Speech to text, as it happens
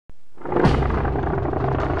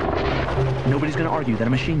Nobody's going to argue that a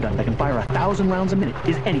machine gun that can fire 1,000 rounds a minute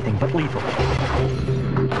is anything but lethal.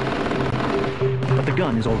 But the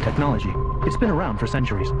gun is old technology. It's been around for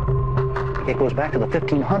centuries. It goes back to the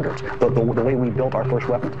 1500s, the way we built our first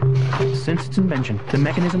weapons. Since its invention, the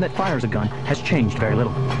mechanism that fires a gun has changed very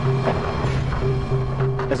little.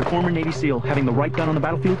 As a former Navy SEAL, having the right gun on the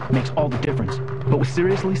battlefield makes all the difference. But with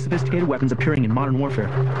seriously sophisticated weapons appearing in modern warfare,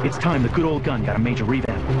 it's time the good old gun got a major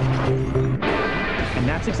revamp. And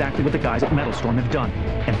that's exactly what the guys at MetalStorm have done,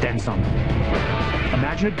 and then some.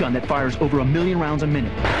 Imagine a gun that fires over 1 million rounds a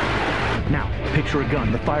minute. Now, picture a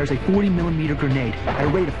gun that fires a 40mm grenade at a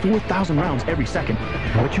rate of 4,000 rounds every second.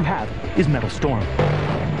 What you have is MetalStorm.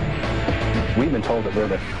 We've been told that we're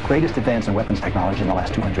the greatest advance in weapons technology in the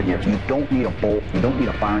last 200 years. You don't need a bolt, you don't need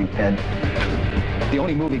a firing pin. The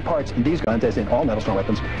only moving parts in these guns, as in all MetalStorm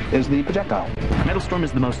weapons, is the projectile. MetalStorm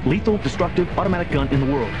is the most lethal, destructive, automatic gun in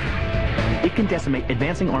the world. It can decimate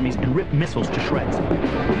advancing armies and rip missiles to shreds.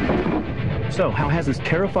 So, how has this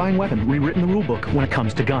terrifying weapon rewritten the rulebook when it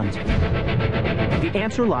comes to guns? The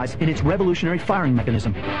answer lies in its revolutionary firing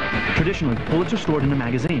mechanism. Traditionally, bullets are stored in a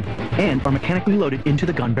magazine and are mechanically loaded into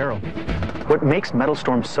the gun barrel. What makes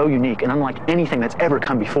MetalStorm so unique and unlike anything that's ever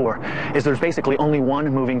come before is there's basically only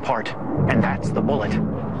one moving part, and that's the bullet.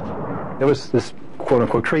 There was this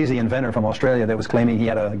quote-unquote crazy inventor from Australia that was claiming he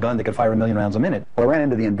had a gun that could fire 1 million rounds a minute. Well, I ran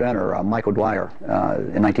into the inventor, Mike O'Dwyer,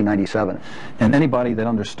 in 1997. And anybody that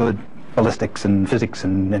understood ballistics and physics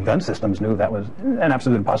and gun systems knew that was an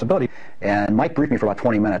absolute impossibility. And Mike briefed me for about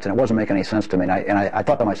 20 minutes, and it wasn't making any sense to me. And I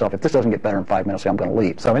thought to myself, if this doesn't get better in 5 minutes, I'm going to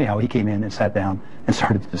leave. So anyhow, he came in and sat down and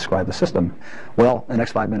started to describe the system. Well, in the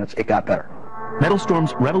next 5 minutes, it got better.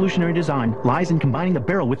 MetalStorm's revolutionary design lies in combining the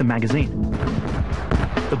barrel with the magazine.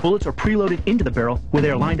 The bullets are preloaded into the barrel where they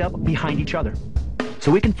are lined up behind each other,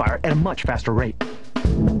 so it can fire at a much faster rate.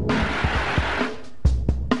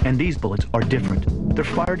 And these bullets are different. They're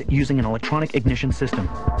fired using an electronic ignition system.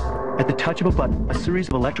 At the touch of a button, a series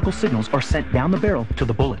of electrical signals are sent down the barrel to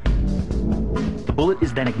the bullet. The bullet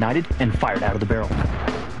is then ignited and fired out of the barrel.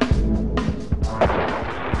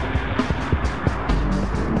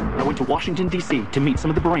 I went to Washington, D.C. to meet some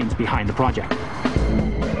of the brains behind the project.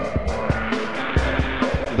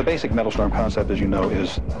 The basic MetalStorm concept, as you know,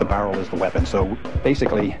 is the barrel is the weapon. So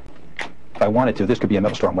basically, if I wanted to, this could be a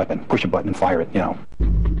MetalStorm weapon. Push a button and fire it, you know.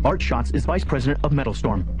 Art Schatz is vice president of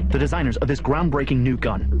MetalStorm, the designers of this groundbreaking new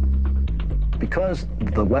gun. Because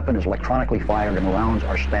the weapon is electronically fired and the rounds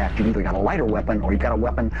are stacked, you've either got a lighter weapon or you've got a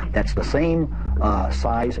weapon that's the same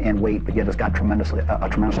size and weight, but yet it's got a tremendous amount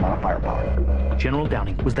of firepower. General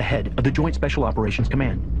Downing was the head of the Joint Special Operations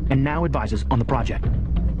Command and now advises on the project.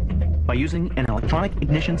 By using an electronic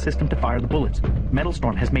ignition system to fire the bullets,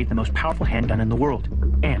 MetalStorm has made the most powerful handgun in the world,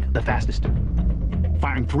 and the fastest.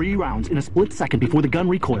 Firing 3 rounds in a split second before the gun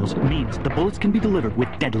recoils means the bullets can be delivered with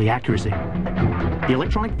deadly accuracy. The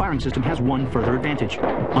electronic firing system has one further advantage.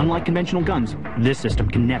 Unlike conventional guns, this system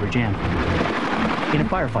can never jam. In a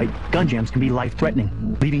firefight, gun jams can be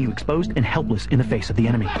life-threatening, leaving you exposed and helpless in the face of the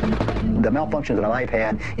enemy. The malfunctions that I've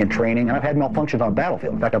had in training, and I've had malfunctions on a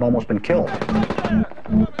battlefield. In fact, I've almost been killed.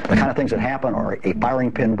 The kind of things that happen are a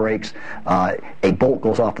firing pin breaks, a bolt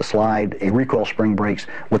goes off the slide, a recoil spring breaks.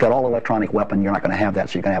 With that all-electronic weapon, you're not going to have that,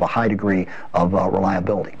 so you're going to have a high degree of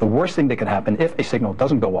reliability. The worst thing that could happen, if a signal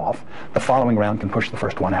doesn't go off, the following round can push the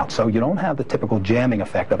first one out. So you don't have the typical jamming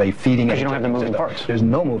effect of a feeding. Because you don't have the moving parts. There's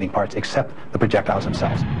no moving parts except the projectiles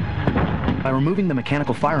themselves. By removing the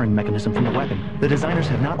mechanical firing mechanism from the weapon, the designers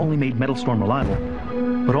have not only made MetalStorm reliable,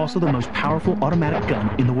 but also the most powerful automatic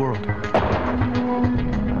gun in the world.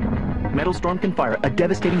 MetalStorm can fire a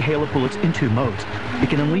devastating hail of bullets in 2 modes. It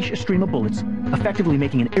can unleash a stream of bullets, effectively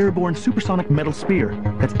making an airborne supersonic metal spear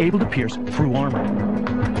that's able to pierce through armor.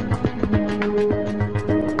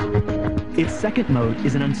 Its second mode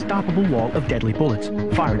is an unstoppable wall of deadly bullets,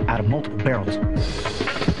 fired out of multiple barrels.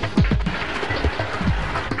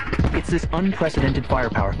 It's this unprecedented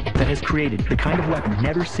firepower that has created the kind of weapon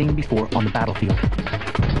never seen before on the battlefield.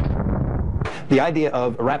 The idea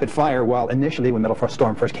of rapid fire, while initially when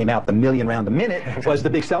MetalStorm first came out, the 1 million round a minute was the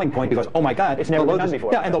big selling point because, oh my God, it's never been done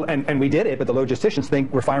before. Yeah, and we did it, but the logisticians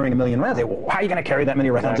think we're firing 1 million rounds. They say, well, how are you going to carry that many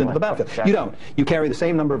rounds into the battlefield? Exactly. You don't. You carry the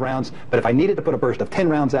same number of rounds, but if I needed to put a burst of 10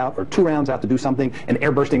 rounds out or 2 rounds out to do something, an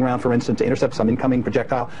air bursting round, for instance, to intercept some incoming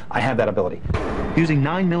projectile, I have that ability. Using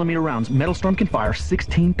 9mm rounds, MetalStorm can fire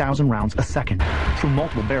 16,000 rounds a second through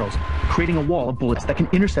multiple barrels, creating a wall of bullets that can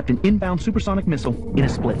intercept an inbound supersonic missile in a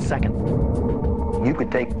split second. You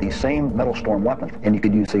could take these same MetalStorm weapons and you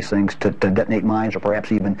could use these things to detonate mines or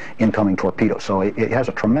perhaps even incoming torpedoes. So it has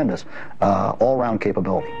a tremendous all-round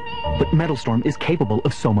capability. But MetalStorm is capable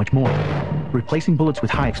of so much more. Replacing bullets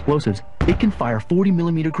with high explosives, it can fire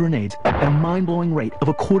 40mm grenades at a mind-blowing rate of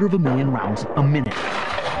 250,000 rounds a minute.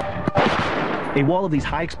 A wall of these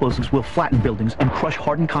high explosives will flatten buildings and crush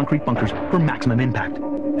hardened concrete bunkers for maximum impact.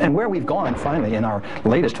 And where we've gone, finally, in our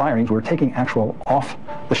latest firings, we're taking actual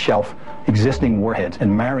off-the-shelf existing warheads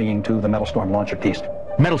and marrying to the MetalStorm launcher piece.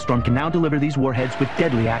 MetalStorm can now deliver these warheads with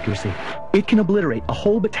deadly accuracy. It can obliterate a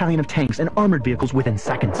whole battalion of tanks and armored vehicles within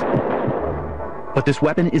seconds. But this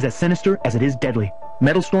weapon is as sinister as it is deadly.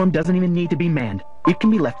 MetalStorm doesn't even need to be manned. It can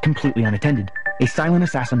be left completely unattended, a silent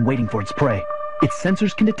assassin waiting for its prey. Its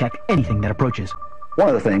sensors can detect anything that approaches. One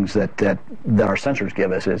of the things that our sensors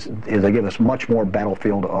give us is they give us much more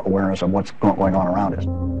battlefield awareness of what's going on around us.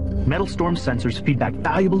 MetalStorm sensors feed back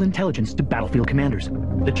valuable intelligence to battlefield commanders.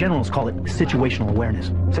 The generals call it situational awareness.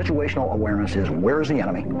 Situational awareness is where's the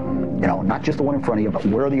enemy? You know, not just the one in front of you, but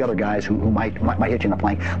where are the other guys who might hit you in the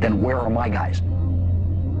flank? Then where are my guys?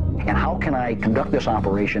 And how can I conduct this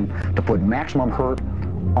operation to put maximum hurt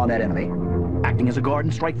on that enemy? Acting as a guard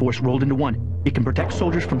and strike force rolled into one, it can protect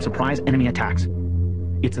soldiers from surprise enemy attacks.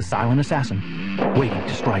 It's a silent assassin, waiting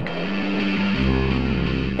to strike.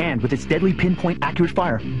 And with its deadly pinpoint accurate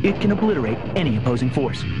fire, it can obliterate any opposing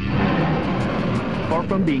force. Far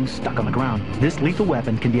from being stuck on the ground, this lethal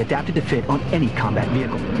weapon can be adapted to fit on any combat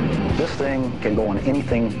vehicle. This thing can go on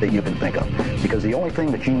anything that you can think of, because the only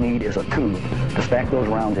thing that you need is a tube to stack those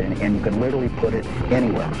rounds in, and you can literally put it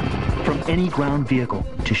anywhere. From any ground vehicle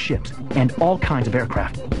to ships and all kinds of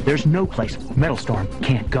aircraft, there's no place MetalStorm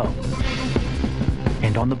can't go.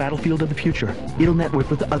 And on the battlefield of the future, it'll network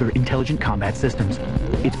with other intelligent combat systems.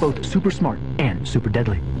 It's both super smart and super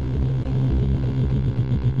deadly.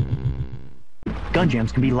 Gun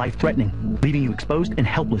jams can be life-threatening, leaving you exposed and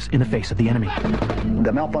helpless in the face of the enemy.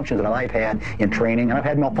 The malfunctions that I've had in training, and I've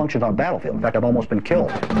had malfunctions on the battlefield. In fact, I've almost been killed.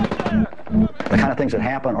 The kind of things that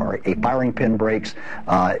happen are a firing pin breaks,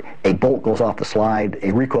 a bolt goes off the slide,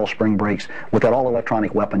 a recoil spring breaks. With that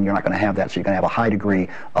all-electronic weapon, you're not going to have that, so you're going to have a high degree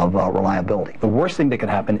of reliability. The worst thing that could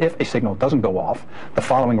happen, if a signal doesn't go off, the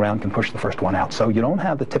following round can push the first one out. So you don't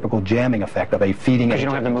have the typical jamming effect of a feeding... Because you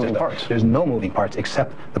don't have the moving parts. There's no moving parts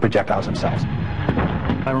except the projectiles themselves.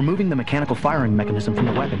 By removing the mechanical firing mechanism from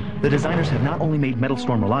the weapon, the designers have not only made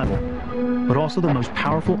MetalStorm reliable, but also the most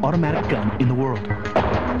powerful automatic gun in the world.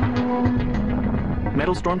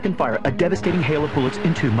 MetalStorm can fire a devastating hail of bullets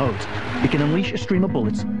in 2 modes. It can unleash a stream of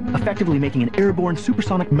bullets, effectively making an airborne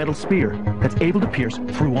supersonic metal spear that's able to pierce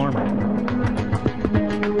through armor.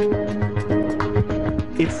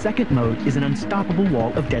 Its second mode is an unstoppable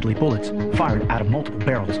wall of deadly bullets, fired out of multiple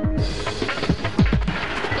barrels.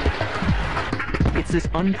 It's this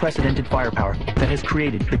unprecedented firepower that has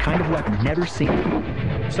created the kind of weapon never seen.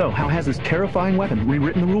 So how has this terrifying weapon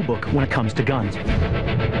rewritten the rulebook when it comes to guns?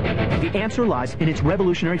 The answer lies in its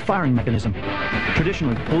revolutionary firing mechanism.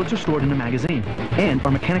 Traditionally, bullets are stored in a magazine and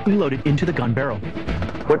are mechanically loaded into the gun barrel.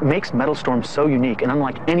 What makes MetalStorm so unique and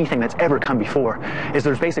unlike anything that's ever come before is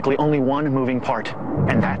there's basically only one moving part,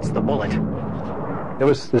 and that's the bullet. There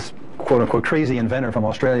was this quote-unquote crazy inventor from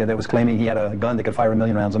Australia that was claiming he had a gun that could fire 1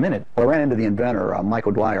 million rounds a minute. Well, I ran into the inventor,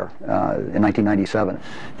 Michael Dwyer, in 1997.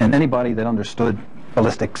 And anybody that understood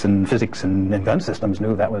ballistics and physics and gun systems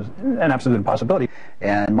knew that was an absolute impossibility.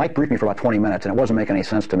 And Mike briefed me for about 20 minutes, and it wasn't making any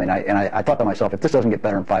sense to me. And I thought to myself, if this doesn't get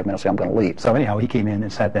better in 5 minutes, I'm going to leave. So anyhow, he came in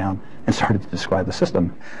and sat down and started to describe the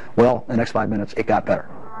system. Well, in the next 5 minutes, it got better.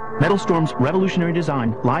 MetalStorm's revolutionary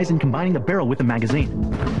design lies in combining the barrel with the magazine.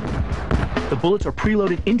 The bullets are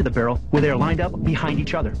preloaded into the barrel where they are lined up behind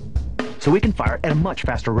each other, so it can fire at a much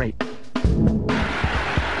faster rate.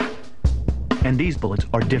 And these bullets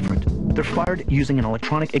are different. They're fired using an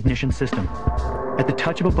electronic ignition system. At the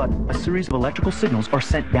touch of a button, a series of electrical signals are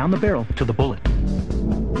sent down the barrel to the bullet.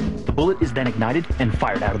 The bullet is then ignited and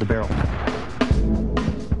fired out of the barrel.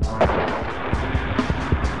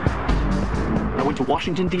 I went to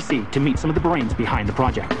Washington, D.C. to meet some of the brains behind the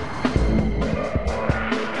project.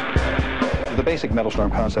 The basic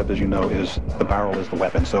MetalStorm concept, as you know, is the barrel is the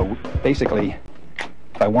weapon. So basically,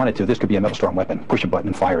 if I wanted to, this could be a MetalStorm weapon. Push a button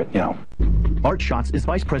and fire it, you know. Art Schatz is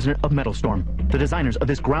vice president of MetalStorm, the designers of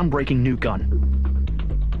this groundbreaking new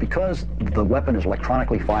gun. Because the weapon is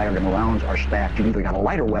electronically fired and the rounds are stacked, you've either got a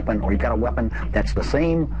lighter weapon or you've got a weapon that's the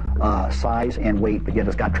same size and weight, but yet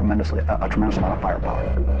it's got a tremendous amount of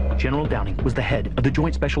firepower. General Downing was the head of the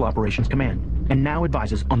Joint Special Operations Command and now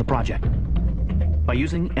advises on the project. By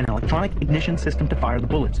using an electronic ignition system to fire the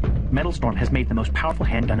bullets, MetalStorm has made the most powerful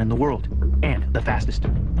handgun in the world, and the fastest.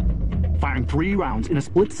 Firing 3 rounds in a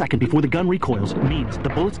split second before the gun recoils means the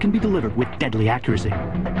bullets can be delivered with deadly accuracy.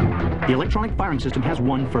 The electronic firing system has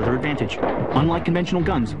one further advantage. Unlike conventional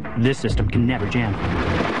guns, this system can never jam.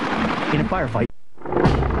 In a firefight,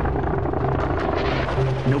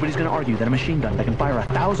 nobody's going to argue that a machine gun that can fire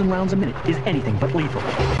 1,000 rounds a minute is anything but lethal.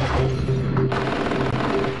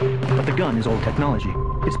 But the gun is old technology.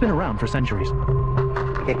 It's been around for centuries.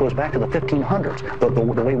 It goes back to the 1500s,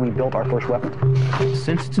 the way we built our first weapons.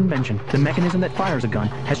 Since its invention, the mechanism that fires a gun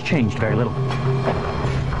has changed very little.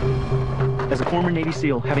 As a former Navy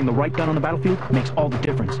SEAL, having the right gun on the battlefield makes all the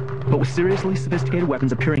difference. But with seriously sophisticated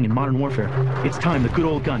weapons appearing in modern warfare, it's time the good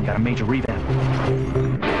old gun got a major revamp.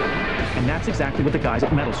 And that's exactly what the guys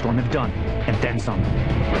at MetalStorm have done, and then some.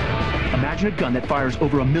 Imagine a gun that fires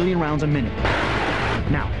over 1 million rounds a minute.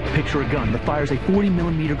 Now, picture a gun that fires a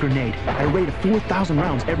 40mm grenade at a rate of 4,000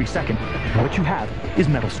 rounds every second. And what you have is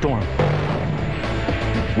MetalStorm.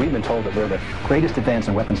 We've been told that we're the greatest advance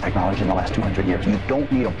in weapons technology in the last 200 years. You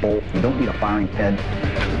don't need a bolt, you don't need a firing pin.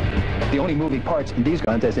 The only moving parts in these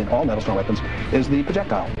guns, as in all MetalStorm weapons, is the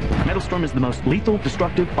projectile. MetalStorm is the most lethal,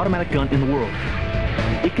 destructive, automatic gun in the world.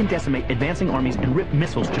 It can decimate advancing armies and rip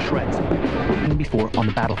missiles to shreds, even before on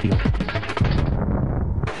the battlefield.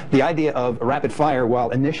 The idea of rapid fire, while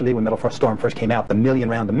initially when MetalStorm first came out, the 1 million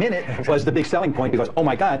round a minute was the big selling point because, oh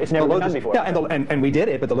my God, it's never been done before. Yeah, and we did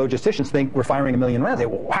it, but the logisticians think we're firing 1 million rounds. They say,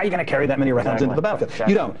 well, how are you going to carry that many rounds into the battlefield?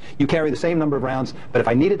 Exactly. You don't. You carry the same number of rounds, but if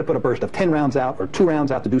I needed to put a burst of 10 rounds out or 2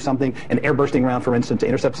 rounds out to do something, an air bursting round, for instance, to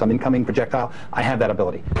intercept some incoming projectile, I have that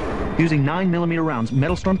ability. Using 9mm rounds,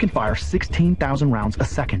 MetalStorm can fire 16,000 rounds a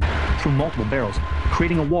second through multiple barrels,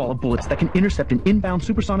 creating a wall of bullets that can intercept an inbound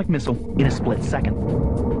supersonic missile in a split second.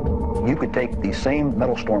 You could take the same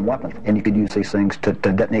MetalStorm weapon and you could use these things to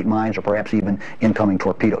detonate mines or perhaps even incoming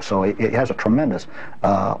torpedoes. So it has a tremendous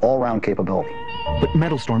all-round capability. But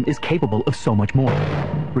MetalStorm is capable of so much more.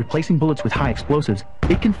 Replacing bullets with high explosives,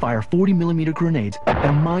 it can fire 40mm grenades at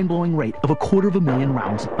a mind-blowing rate of 250,000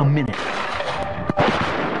 rounds a minute.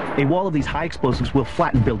 A wall of these high explosives will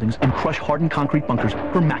flatten buildings and crush hardened concrete bunkers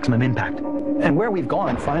for maximum impact. And where we've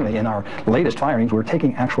gone, finally, in our latest firings, we're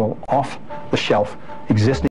taking actual off-the-shelf existing